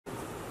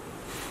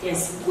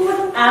Yes,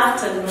 good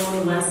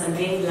afternoon once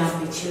again,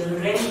 lovely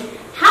children.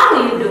 How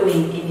are you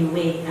doing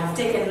anyway? I've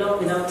taken long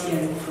without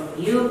hearing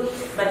from you,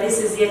 but this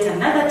is yet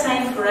another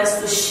time for us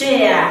to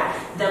share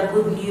the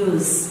good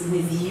news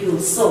with you.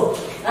 So,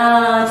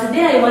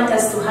 today I want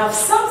us to have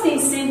something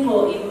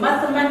simple in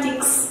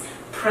Mathematics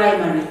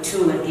Primary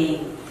 2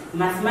 again.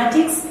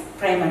 Mathematics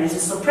Primary 2.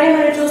 So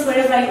Primary 2,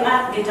 wherever you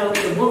are, get out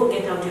your book,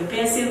 get out your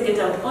pencil, get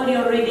out all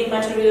your reading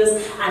materials,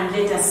 and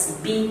let us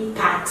be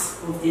part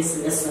of this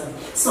lesson.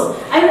 So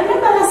I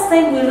remember last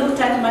time we looked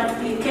at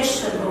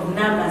multiplication of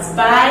numbers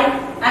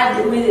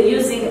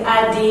using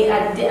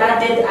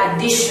added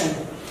addition.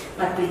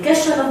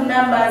 Multiplication of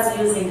numbers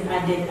using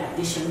added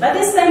addition. But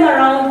this time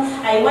around,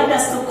 I want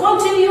us to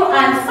continue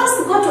and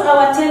first go to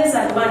our tens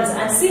and ones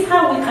and see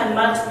how we can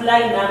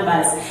multiply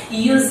numbers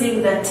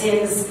using the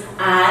tens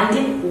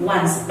and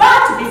ones.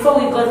 But before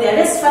we go there,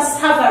 let's first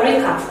have a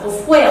recap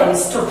of where we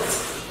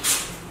stopped.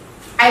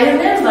 I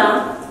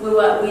remember we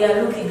are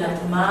looking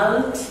at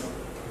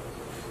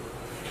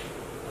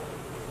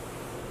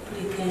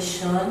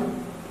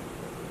multiplication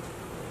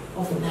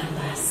of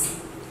numbers.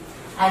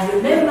 I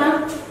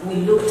remember we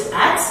looked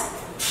at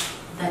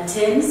the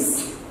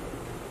tens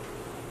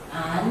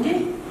and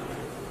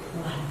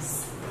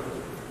ones.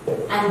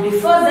 And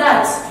before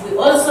that, we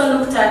also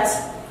looked at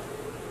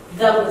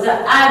the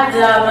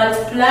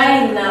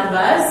multiplying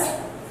numbers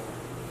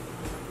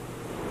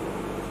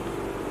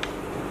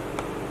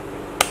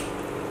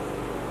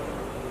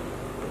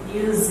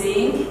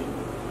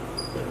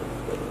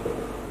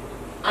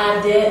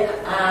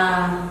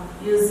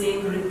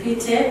using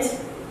repeated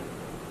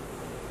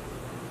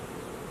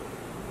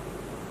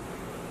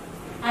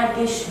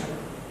addition.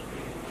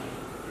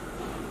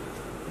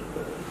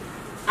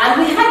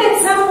 And we had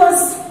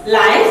examples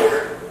like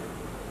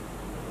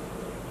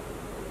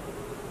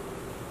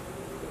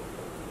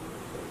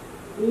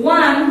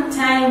 1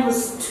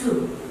 times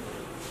 2.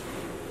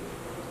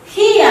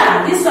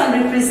 Here, this one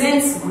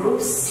represents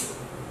groups,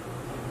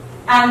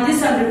 and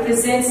this one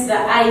represents the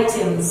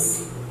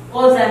items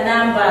or the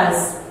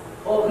numbers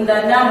or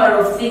the number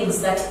of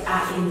things that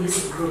are in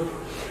this group.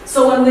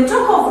 So when we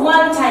talk of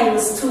 1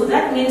 times 2,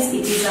 that means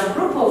it is a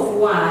group of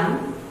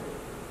 1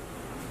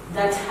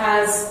 that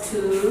has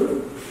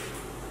 2,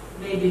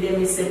 maybe let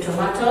me say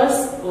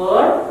tomatoes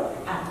or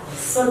apples.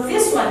 So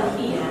this one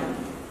here,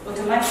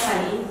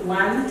 automatically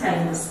 1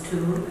 times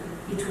 2,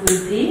 it will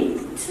be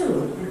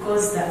 2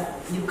 because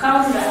you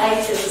count the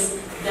items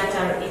that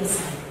are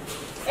inside.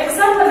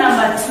 Example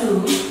number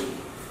 2,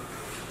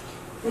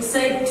 we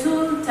say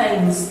 2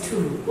 times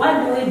 2.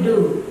 What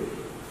do?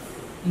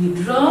 You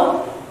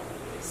draw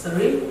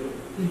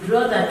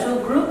the two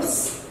groups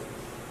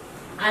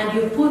and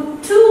you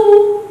put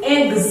 2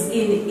 eggs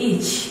in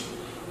each.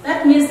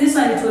 That means this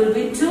one it will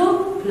be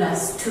 2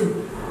 plus 2,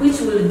 which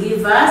will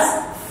give us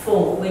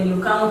 4. When you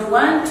count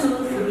 1,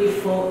 2, 3,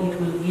 4, it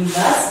will give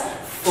us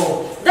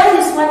 4. That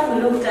is what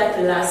we looked at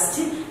last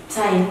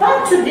time.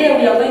 But today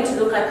we are going to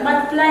look at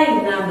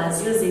multiplying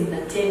numbers using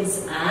the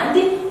tens and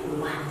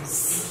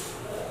ones.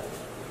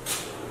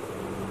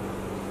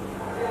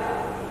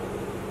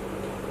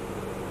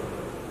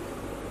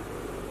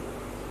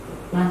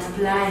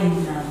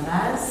 Multiplying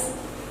numbers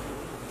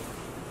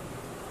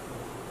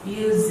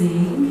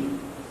using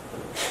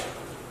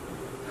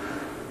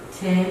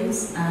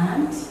tens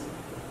and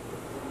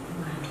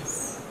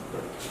ones.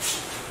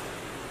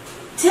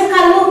 Take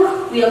a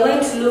look. We are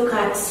going to look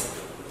at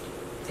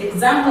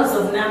examples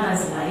of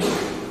numbers like,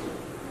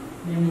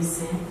 let me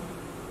say,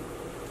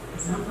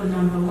 example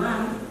number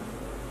 1.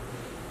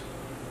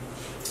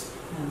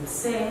 I will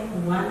say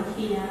 1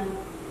 here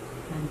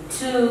and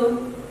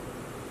 2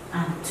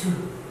 and 2.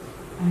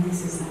 And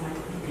this is the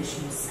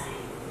multiplication side.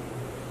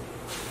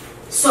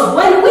 So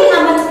when we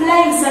are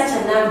multiplying such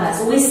a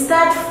numbers, we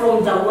start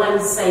from the one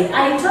side.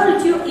 I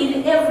told you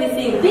in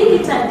everything, be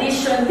it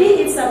addition, be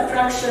it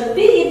subtraction,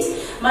 be it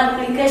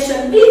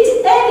multiplication, be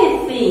it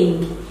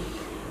anything,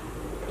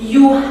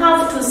 you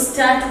have to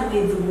start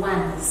with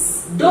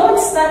ones. Don't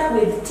start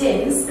with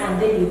tens and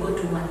then you go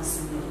to ones.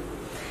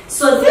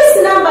 So this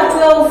number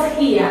 12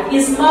 here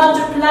is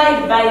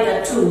multiplied by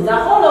the 2. The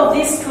whole of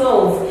this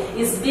 12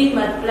 is being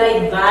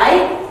multiplied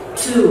by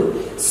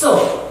 2. So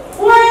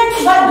what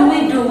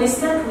do? We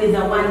start with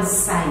the one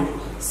side.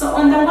 So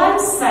on the one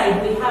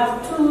side we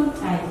have 2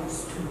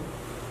 times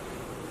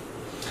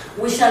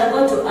 2. We shall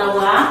go to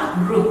our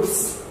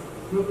groups.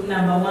 Group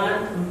number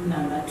 1, group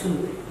number 2.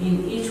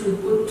 In each we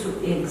put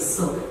 2 eggs.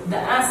 So the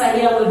answer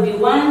here will be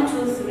 1,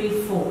 2, 3,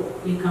 4.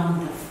 We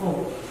count the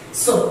 4.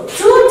 So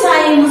 2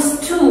 times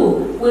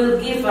 2 will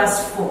give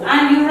us 4.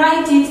 And you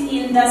write it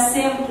in the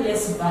same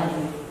place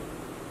value.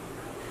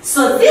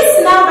 So this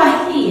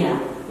number here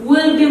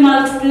will be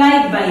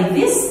multiplied by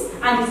this,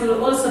 and it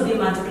will also be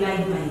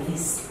multiplied by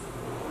this.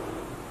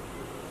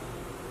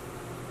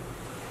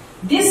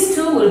 This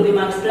 2 will be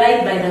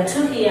multiplied by the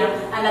 2 here,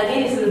 and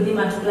again it will be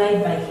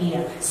multiplied by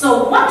here.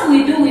 So what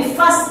we do, we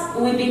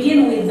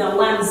begin with the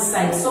one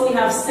side. So we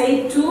have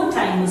said 2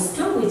 times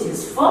 2, which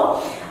is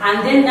 4,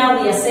 and then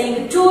now we are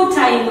saying 2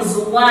 times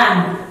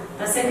 1,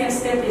 The second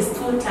step is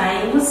 2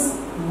 times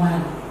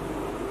 1.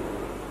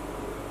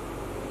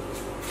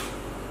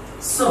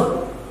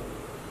 So,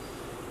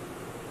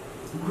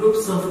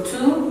 groups of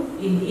 2,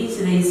 in each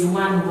there is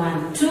 1,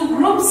 1. 2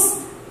 groups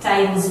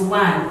times 1.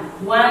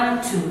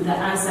 1, 2. The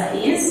answer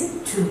is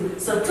 2.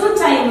 So 2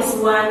 times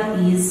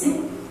 1 is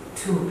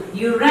 2.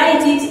 You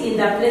write it in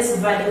the place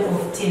value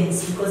of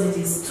tens because it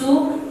is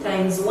 2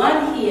 times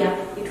 1 here.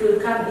 It will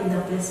come in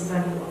the place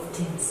value of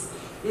tens.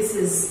 This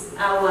is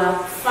our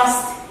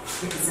first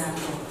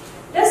example.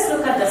 Let's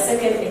look at the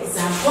second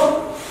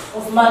example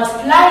of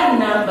multiplying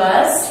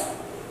numbers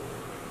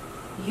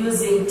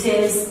using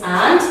tens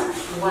and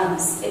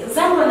ones.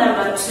 Example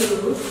number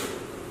 2,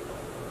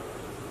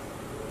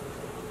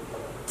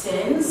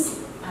 tens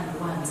and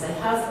ones. I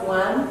have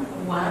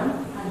 1, 1,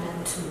 and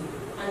a 2.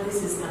 And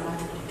this is the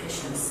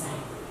multiplication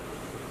sign.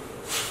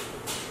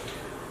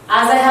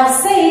 As I have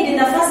said in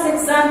the first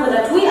example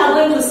that we are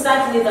going to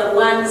start with the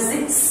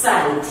ones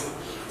side.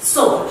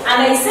 So,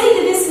 and I said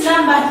this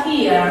number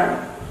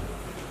here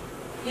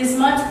is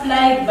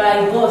multiplied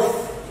by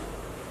both.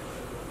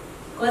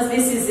 Because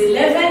this is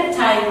 11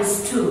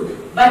 times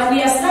 2. But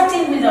we are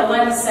starting with the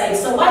one side.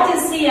 So what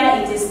is here?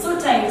 It is 2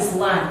 times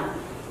 1.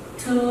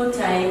 2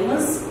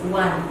 times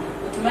 1.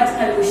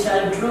 Automatically we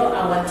shall draw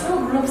our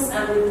 2 groups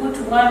and we put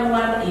 1,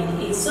 1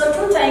 in each.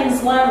 So 2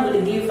 times 1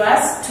 will give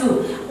us 2.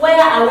 Where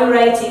are we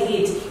writing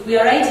it? We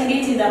are writing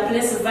it in the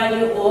place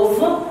value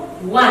of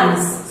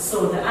ones.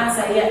 So the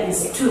answer here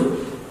is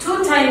 2.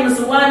 2 times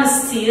 1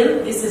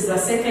 still, this is the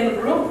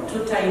second group.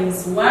 2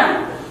 times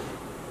 1.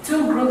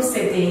 2 groups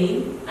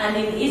again, and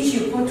in each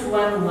you put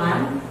 1,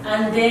 1,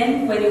 and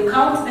then when you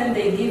count them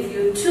they give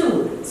you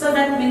 2. So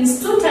that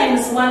means 2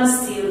 times 1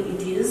 still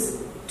it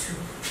is 2.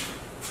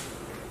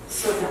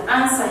 So the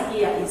answer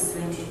here is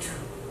 22.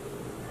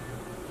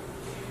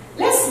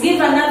 Let's give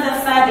another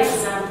third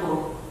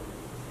example.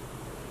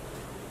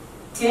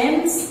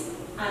 Tens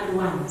and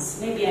ones.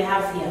 Maybe I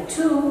have here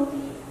 2,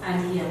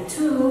 and here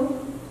 2,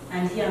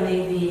 and here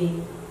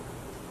maybe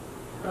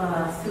 3.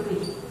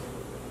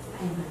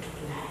 I multiply.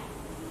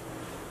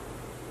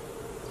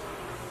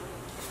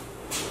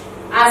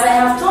 As I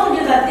have told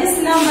you that this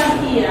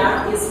number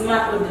here is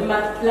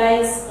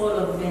multiplies all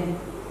of them.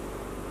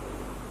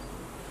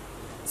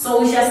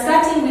 So we shall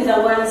start in with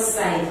the one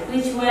side,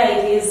 which where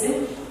it is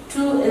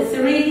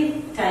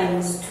 3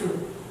 times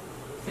 2.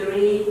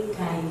 3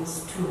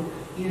 times 2.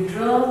 You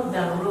draw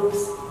the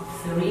groups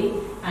of 3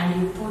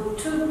 and you put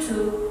 2,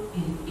 2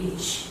 in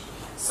each.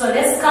 So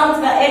let's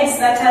count the eggs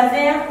that are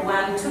there.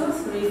 1, 2,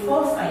 3,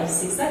 4, 5,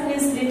 6. That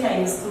means 3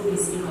 times 2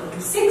 is equal to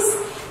 6.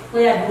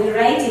 Where we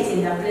write it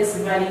in the place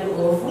value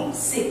of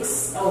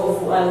 6,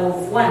 of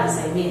ones,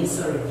 I mean,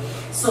 sorry.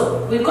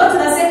 So we go to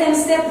the second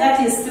step,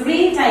 that is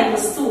 3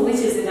 times 2, which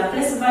is in the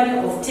place value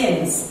of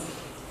tens.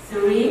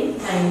 3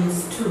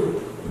 times 2.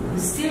 You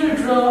still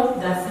draw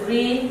the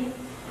 3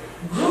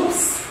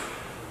 groups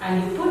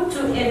and you put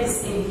 2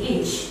 eggs in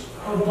each,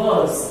 or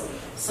balls.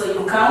 So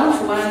you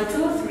count 1,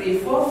 2, 3,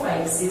 4,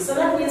 5, 6. So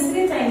that means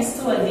 3 times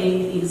 2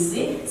 again is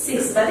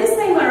 6. But this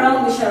time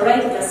around we shall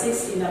write the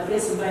 6 in the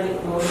place value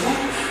of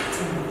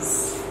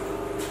tens.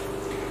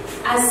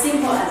 As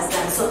simple as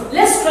that. So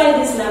let's try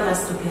these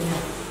numbers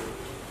together.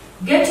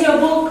 Get your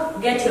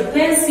book, get your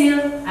pencil,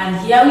 and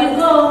here we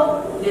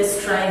go.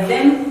 Let's try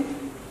them.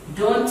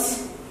 Don't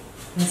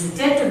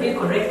hesitate to be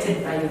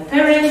corrected by your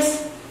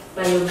parents,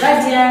 by your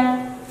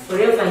guardian,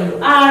 wherever you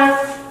are.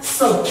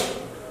 So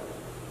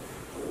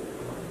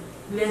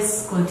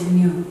let's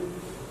continue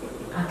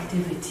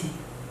activity.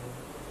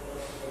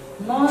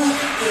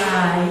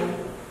 Multiply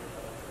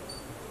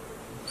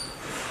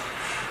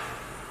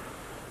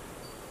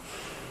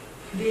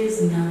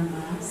these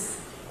numbers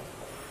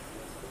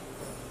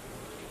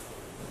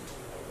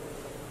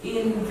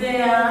in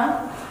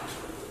their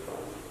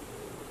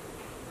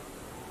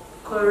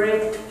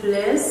correct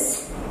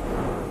place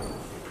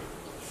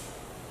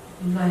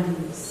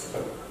values.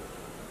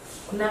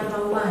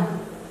 Number 1,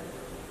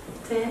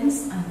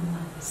 tens and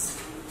ones.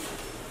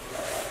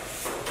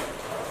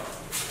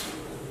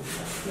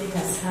 Let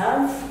us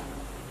have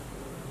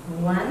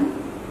 1,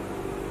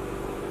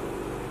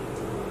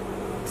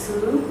 2,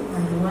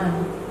 and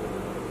 1.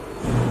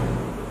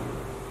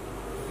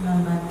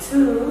 Number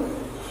 2,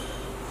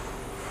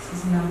 this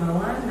is number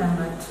 1,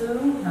 number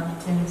 2, have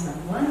tens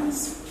and ones.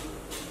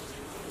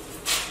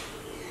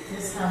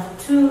 Let's have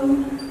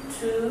 2,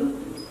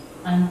 2,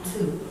 and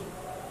 2.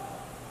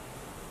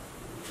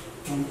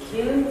 Thank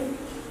you.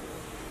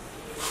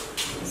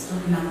 Let's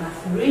look number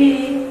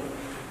 3,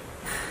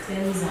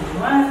 tens and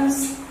ones.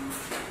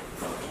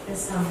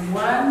 Let's have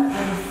 1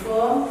 and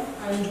 4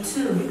 and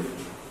 2.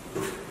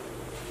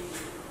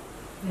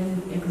 Then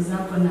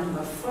example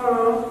number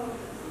 4,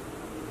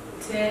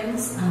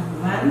 tens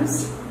and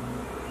ones.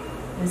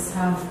 Let's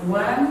have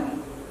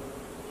 1.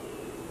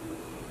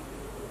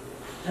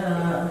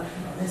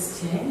 Let's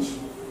change.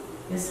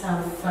 Let's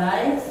have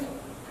 5,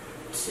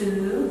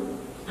 2,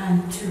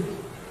 and 2.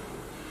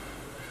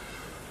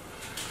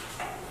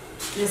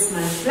 Let's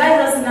multiply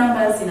those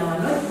numbers in our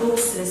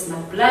notebooks. Let's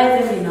multiply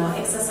them in our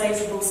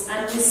exercise books,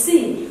 and we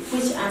see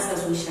which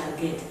answers we shall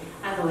get.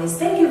 Otherwise,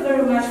 thank you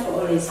very much for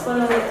always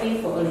following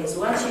me, for always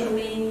watching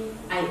me.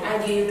 I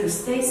urge you to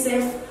stay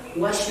safe,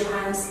 wash your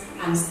hands,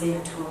 and stay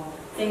at home.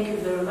 Thank you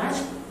very much.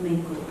 May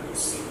God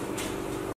bless you.